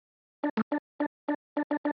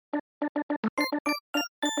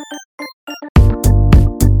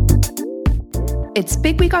It's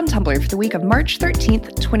Big Week on Tumblr for the week of March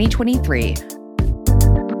 13th, 2023.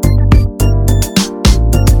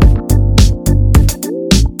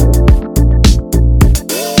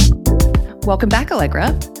 Welcome back, Allegra.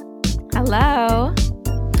 Hello.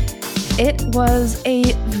 It was a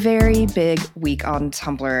very big week on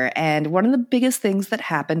Tumblr, and one of the biggest things that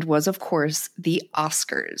happened was, of course, the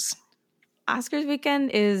Oscars. Oscars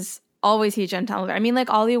weekend is always huge on Tumblr. I mean, like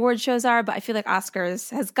all the award shows are, but I feel like Oscars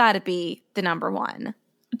has got to be the number one.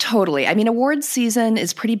 Totally. I mean, awards season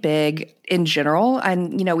is pretty big in general.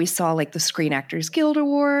 And, we saw like the Screen Actors Guild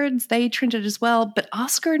Awards, they trended as well. But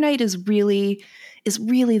Oscar night is really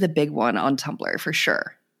the big one on Tumblr for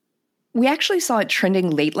sure. We actually saw it trending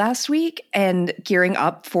late last week and gearing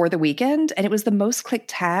up for the weekend. And it was the most clicked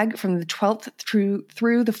tag from the 12th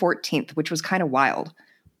through the 14th, which was kind of wild.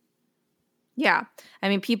 Yeah. I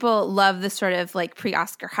mean, people love this sort of like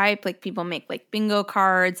pre-Oscar hype. Like people make like bingo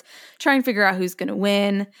cards, try and figure out who's going to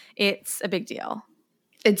win. It's a big deal.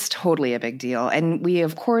 It's totally a big deal. And we,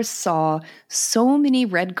 of course, saw so many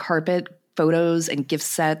red carpet photos and gift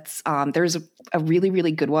sets. There's a really,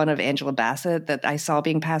 really good one of Angela Bassett that I saw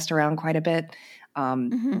being passed around quite a bit.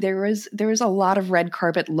 There was a lot of red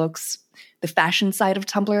carpet looks. The fashion side of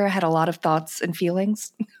Tumblr had a lot of thoughts and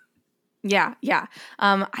feelings. Yeah.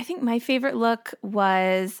 I think my favorite look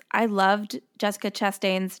was I loved Jessica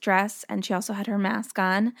Chastain's dress, and she also had her mask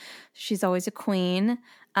on. She's always a queen.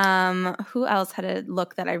 Who else had a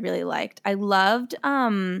look that I really liked? I loved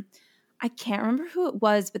I can't remember who it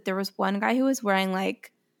was, but there was one guy who was wearing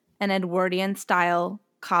like an Edwardian style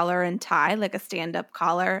collar and tie, like a stand-up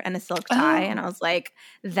collar and a silk tie. And I was like,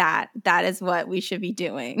 that is what we should be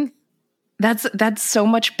doing. That's so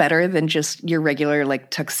much better than just your regular like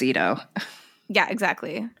tuxedo. Yeah,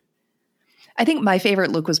 exactly. I think my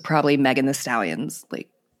favorite look was probably Megan Thee Stallion's. Like,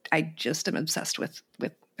 I just am obsessed with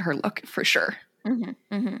her look for sure.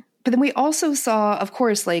 But then we also saw, of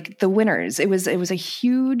course, like the winners. It was a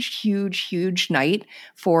huge night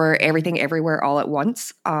for Everything Everywhere All at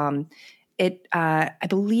Once. It I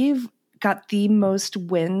believe got the most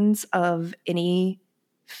wins of any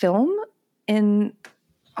film in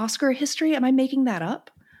Oscar history. Am I making that up?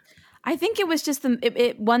 I think it was just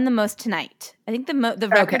it won the most tonight. I think the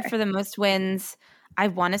record for the most wins, I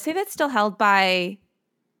want to say that's still held by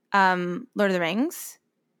Lord of the Rings.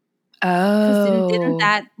 Oh. Didn't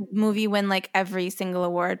that movie win like every single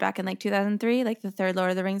award back in like 2003, like the third Lord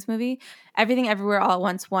of the Rings movie? Everything Everywhere All at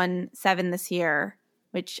Once won 7 this year,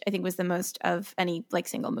 which I think was the most of any like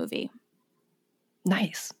single movie.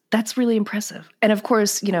 Nice. That's really impressive. And of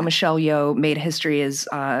course, Michelle Yeoh made history as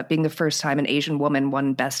being the first time an Asian woman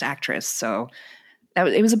won Best Actress. So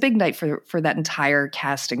it was a big night for that entire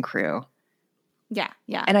cast and crew. Yeah.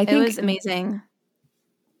 And I think it was amazing.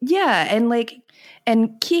 Yeah,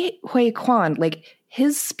 and Ke Huy Quan, like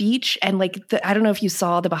his speech and like I don't know if you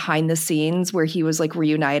saw the behind the scenes where he was like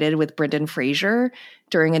reunited with Brendan Fraser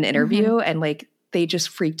during an interview and like they just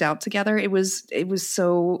freaked out together. It was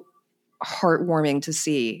so heartwarming to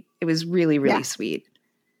see. It was really, really sweet.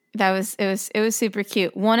 It was super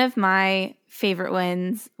cute. One of my favorite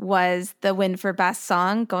wins was the win for Best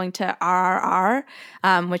Song going to RRR,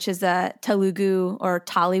 which is a Telugu or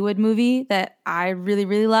Tollywood movie that I really,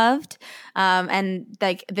 really loved. And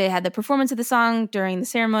like they had the performance of the song during the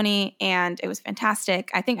ceremony, and it was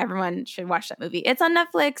fantastic. I think everyone should watch that movie. It's on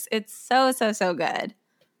Netflix. It's so good.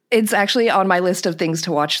 It's actually on my list of things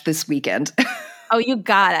to watch this weekend. Oh, you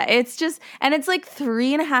gotta. It's just, and it's like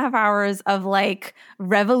 3.5 hours of like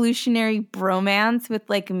revolutionary bromance with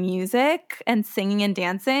like music and singing and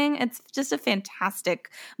dancing. It's just a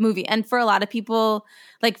fantastic movie. And for a lot of people,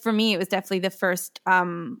 like for me, it was definitely the first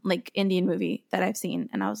like Indian movie that I've seen.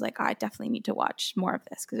 And I was like, I definitely need to watch more of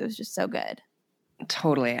this because it was just so good.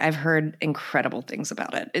 Totally. I've heard incredible things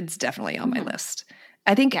about it. It's definitely on my list.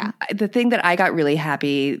 I think the thing that I got really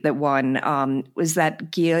happy that won was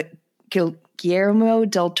that Guillermo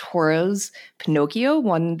del Toro's Pinocchio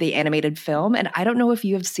won the animated film. And I don't know if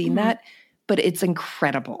you have seen that, but it's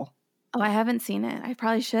incredible. Oh, I haven't seen it. I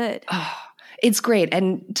probably should. Oh, it's great.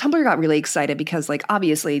 And Tumblr got really excited because like,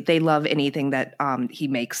 obviously they love anything that he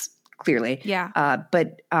makes, clearly. Yeah.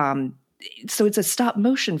 So it's a stop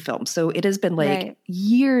motion film. So it has been like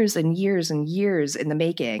years and years and years in the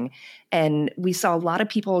making. And we saw a lot of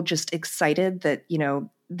people just excited that,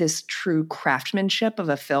 this true craftsmanship of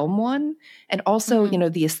a film won. And also,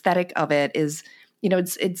 the aesthetic of it is,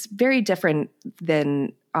 it's very different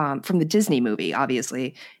than from the Disney movie,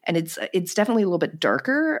 obviously. And it's definitely a little bit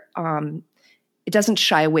darker. It doesn't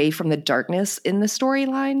shy away from the darkness in the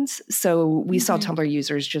storylines. So we saw Tumblr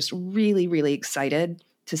users just really, really excited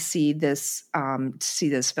to see this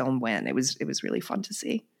film win. It was really fun to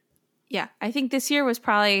see. Yeah, I think this year was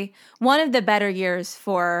probably one of the better years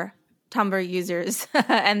for Tumblr users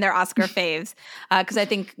and their Oscar faves, because I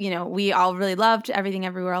think, we all really loved Everything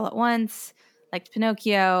Everywhere All at Once, liked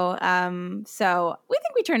Pinocchio, so we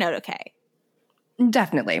think we turned out okay.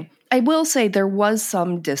 Definitely. I will say there was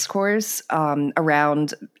some discourse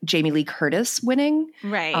around Jamie Lee Curtis winning.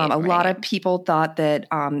 Right. A lot of people thought that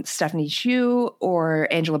Stephanie Hsu or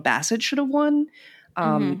Angela Bassett should have won.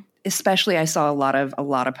 Especially, I saw a lot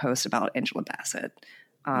of posts about Angela Bassett.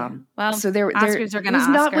 Well, so Oscars are going to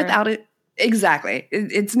Oscar. Not without it. Exactly.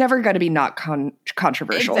 It's never going to be not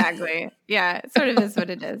controversial. Exactly. Yeah. It sort of is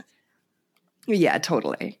what it is. Yeah,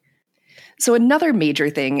 totally. So another major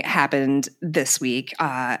thing happened this week.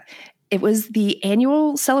 It was the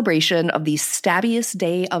annual celebration of the stabbiest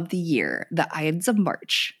day of the year, the Ides of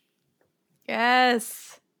March.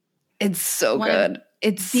 Yes. It's so good.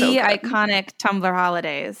 It's the so good. Iconic Tumblr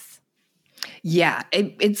holidays. Yeah,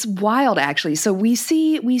 it's wild, actually. So we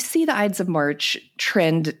see the Ides of March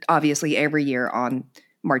trend, obviously, every year on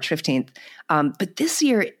March 15th. But this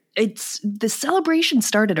year, the celebration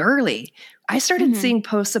started early. I started seeing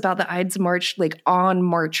posts about the Ides of March like on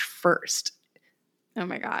March 1st. Oh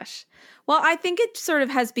my gosh. Well, I think it sort of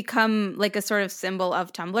has become like a sort of symbol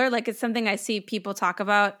of Tumblr. Like it's something I see people talk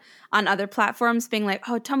about on other platforms being like,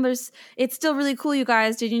 oh, Tumblr's, it's still really cool, you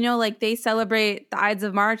guys. Did you know like they celebrate the Ides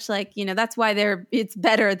of March? Like, that's why it's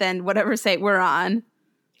better than whatever site we're on.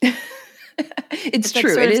 It's like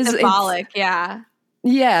true. Sort it of is symbolic. Yeah.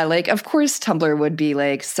 Yeah, like of course Tumblr would be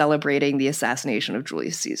like celebrating the assassination of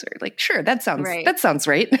Julius Caesar. Like, sure, that sounds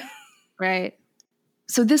right. Right.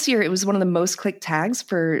 So this year it was one of the most clicked tags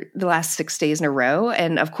for the last 6 days in a row,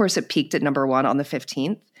 and of course it peaked at number 1 on the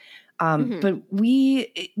 15th. But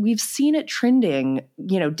we've seen it trending,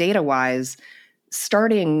 data wise,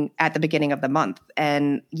 starting at the beginning of the month,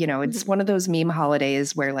 and it's one of those meme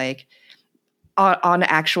holidays where like on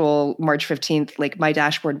actual March 15th, like my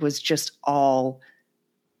dashboard was just all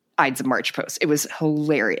Ides of March posts. It was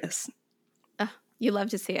hilarious. You love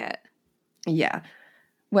to see it. Yeah.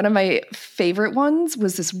 One of my favorite ones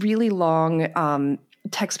was this really long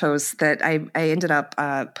text post that I ended up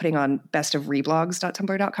putting on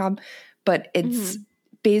bestofreblogs.tumblr.com. But it's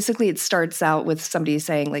basically, it starts out with somebody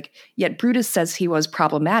saying like, yet Brutus says he was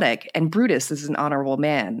problematic and Brutus is an honorable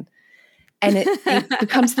man. And it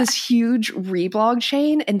becomes this huge reblog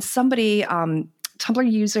chain, and somebody,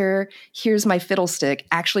 Tumblr user, Here's My Fiddlestick,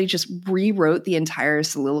 actually just rewrote the entire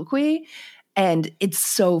soliloquy. And it's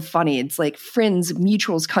so funny. It's like, friends,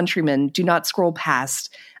 mutuals, countrymen, do not scroll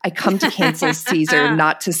past. I come to cancel Caesar,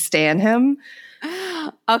 not to stand him.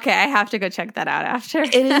 Okay, I have to go check that out after.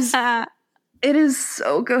 It is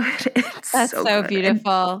so good. That's so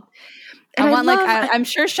beautiful. And I'm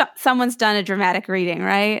sure someone's done a dramatic reading,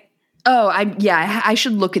 right? Oh, I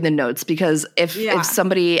should look in the notes, because if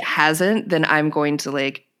somebody hasn't, then I'm going to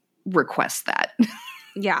like request that.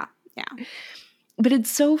 Yeah. But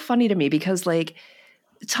it's so funny to me because like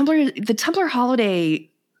the Tumblr holiday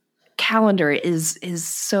calendar is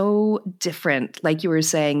so different, like you were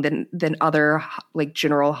saying, than other like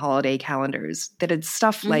general holiday calendars. That it's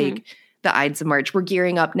stuff like the Ides of March. We're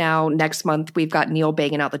gearing up now. Next month we've got Neil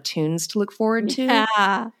banging out the tunes to look forward to.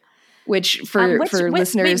 Yeah. Which for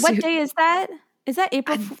listeners, wait, what day is that? Is that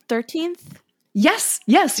April 13th? Yes.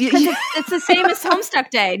 It's the same as Homestuck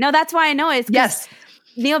Day. No, that's why I know it. Yes.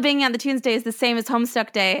 Neil banging out the tunes day is the same as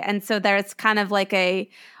Homestuck Day, and so there's kind of like a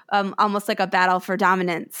almost like a battle for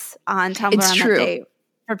dominance on Tumblr on that day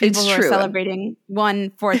for people who are celebrating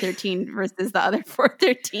one 413 versus the other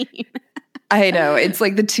 413. I know, it's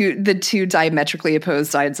like the two diametrically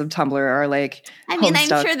opposed sides of Tumblr are like. I mean, I'm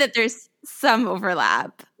sure that there's some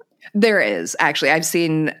overlap. There is, actually. I've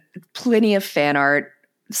seen plenty of fan art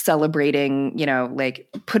celebrating, like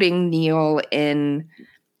putting Neil in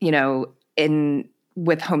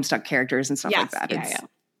with Homestuck characters and stuff like that.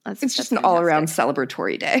 It's just an all-around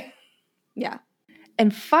celebratory day. Yeah.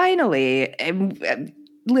 And finally,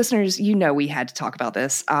 listeners, we had to talk about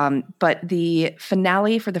this, but the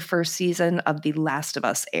finale for the first season of The Last of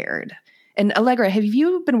Us aired. And Allegra, have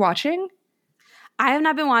you been watching? I have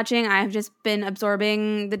not been watching. I have just been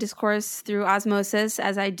absorbing the discourse through osmosis,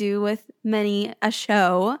 as I do with many a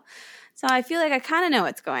show. So I feel like I kind of know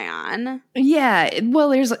what's going on. Yeah, well,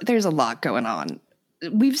 there's a lot going on.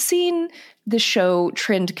 We've seen the show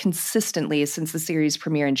trend consistently since the series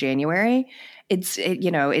premiere in January.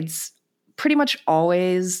 It's pretty much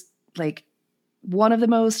always like one of the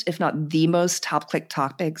most, if not the most, top click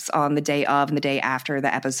topics on the day of and the day after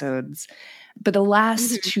the episodes. But the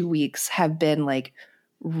last 2 weeks have been like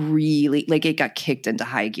really, like, it got kicked into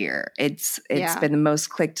high gear. It's been the most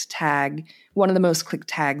clicked tag, one of the most clicked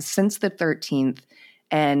tags since the 13th.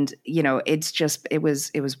 And, you know, it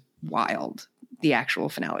was wild. The actual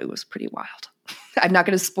finale was pretty wild. I'm not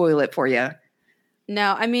going to spoil it for you.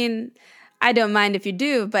 No, I mean, I don't mind if you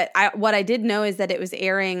do, but what I did know is that it was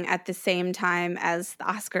airing at the same time as the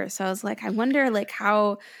Oscars. So I was like, I wonder like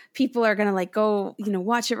how people are going to like go, you know,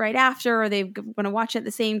 watch it right after, or they going to watch it at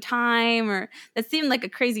the same time, or that seemed like a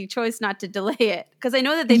crazy choice not to delay it. Because I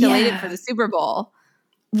know that they delayed it for the Super Bowl.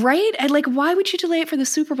 Right? And like, why would you delay it for the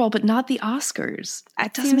Super Bowl, but not the Oscars?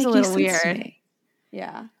 That doesn't make a any little sense weird. to me.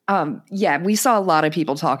 Yeah. Yeah, we saw a lot of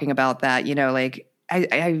people talking about that, you know, like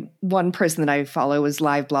I one person that I follow was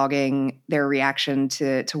live blogging their reaction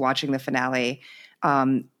to watching the finale.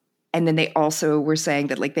 And then they also were saying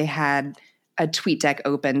that like they had a tweet deck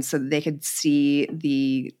open so that they could see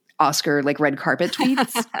the Oscar like red carpet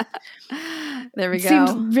tweets. There we go.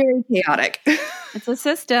 Seemed very chaotic. It's a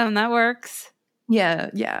system that works.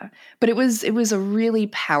 Yeah. But it was a really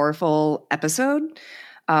powerful episode.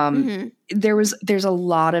 There's a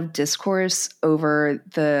lot of discourse over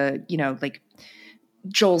the, you know, like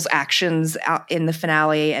Joel's actions out in the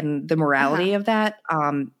finale and the morality of that.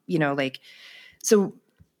 You know, like, so,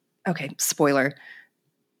 okay, spoiler.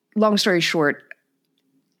 Long story short,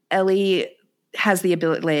 Ellie has the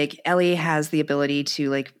ability to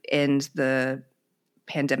like end the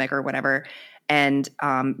pandemic or whatever. And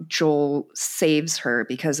Joel saves her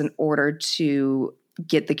because in order to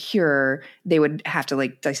get the cure, they would have to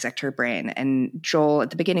like dissect her brain. And Joel at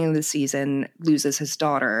the beginning of the season loses his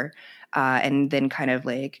daughter and then kind of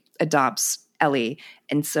like adopts Ellie.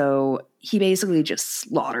 And so he basically just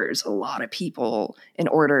slaughters a lot of people in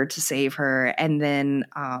order to save her, and then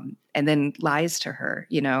lies to her,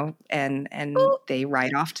 you know, and they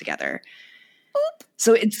ride off together.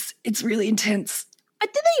 So it's really intense.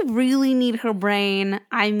 But do they really need her brain?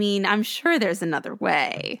 I mean, I'm sure there's another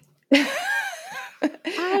way.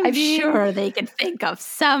 I'm sure they could think of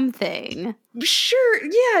something. Sure.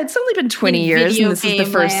 Yeah, it's only been 20 years and this is the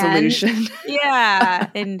first solution. Yeah.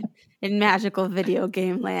 In magical video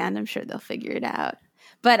game land, I'm sure they'll figure it out.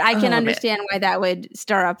 But I can understand why that would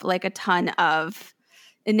stir up like a ton of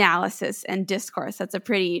analysis and discourse. That's a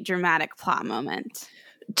pretty dramatic plot moment.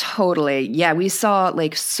 Totally. Yeah, we saw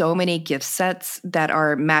like so many gift sets that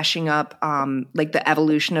are mashing up like the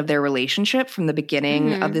evolution of their relationship from the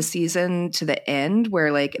beginning of the season to the end,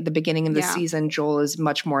 where like at the beginning of the season, Joel is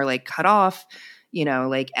much more like cut off, you know,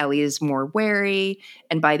 like Ellie is more wary.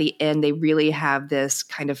 And by the end, they really have this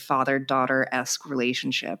kind of father-daughter-esque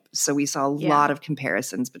relationship. So we saw a lot of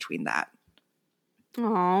comparisons between that.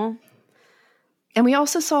 Aww. And we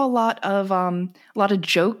also saw a lot of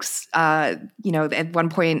jokes. You know, at one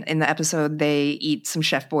point in the episode, they eat some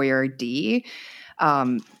Chef Boyardee,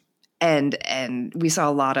 and we saw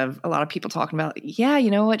a lot of people talking about, yeah,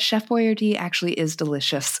 you know what, Chef Boyardee actually is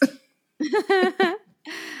delicious.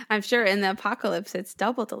 I'm sure in the apocalypse, it's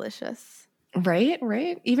double delicious. Right.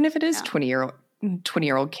 Even if it is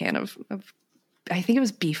 20-year-old can of, I think it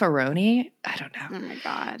was beefaroni. I don't know. Oh my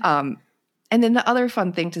God. And then the other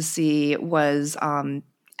fun thing to see was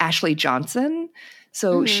Ashley Johnson.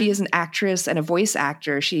 So she is an actress and a voice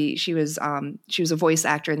actor. She was a voice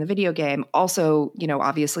actor in the video game. Also, you know,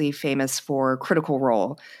 obviously famous for Critical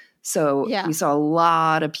Role. So we saw a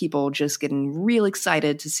lot of people just getting real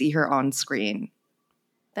excited to see her on screen.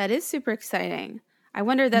 That is super exciting. I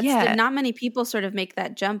wonder that not many people sort of make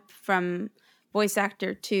that jump from voice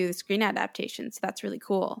actor to screen adaptation. So that's really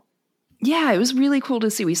cool. Yeah, it was really cool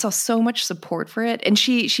to see. We saw so much support for it. And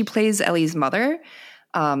she plays Ellie's mother.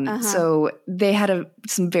 So they had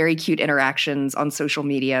some very cute interactions on social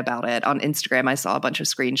media about it. On Instagram, I saw a bunch of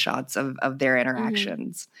screenshots of their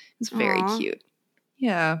interactions. It was very cute.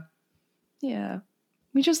 Yeah.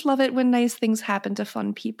 We just love it when nice things happen to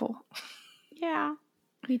fun people. Yeah,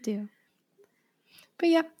 we do. But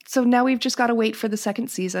yeah, so now we've just got to wait for the second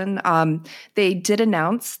season. They did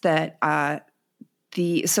announce that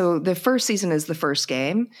the first season is the first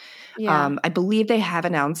game. Yeah. I believe they have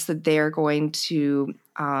announced that they're going to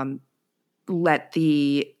let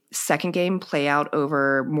the second game play out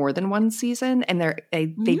over more than one season, and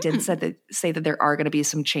they did say that there are going to be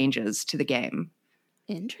some changes to the game.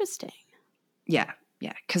 Interesting. Yeah,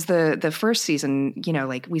 because the first season, you know,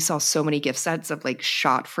 like we saw so many gift sets of like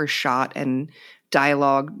shot for shot and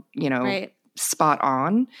dialogue, you know, spot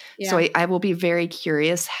on. Yeah. So I will be very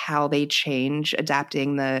curious how they change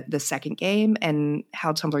adapting the second game and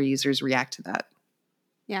how Tumblr users react to that.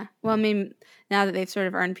 Yeah. Well, I mean, now that they've sort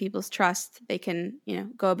of earned people's trust, they can, you know,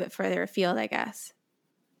 go a bit further afield, I guess.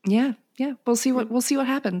 Yeah. We'll see what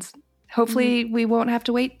happens. Hopefully we won't have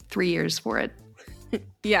to wait 3 years for it.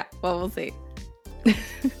 Yeah, well, we'll see.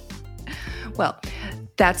 Well,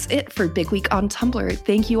 that's it for Big Week on Tumblr.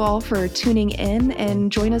 Thank you all for tuning in,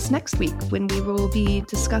 and join us next week when we will be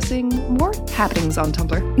discussing more happenings on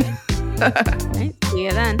Tumblr. All right, see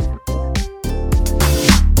you then.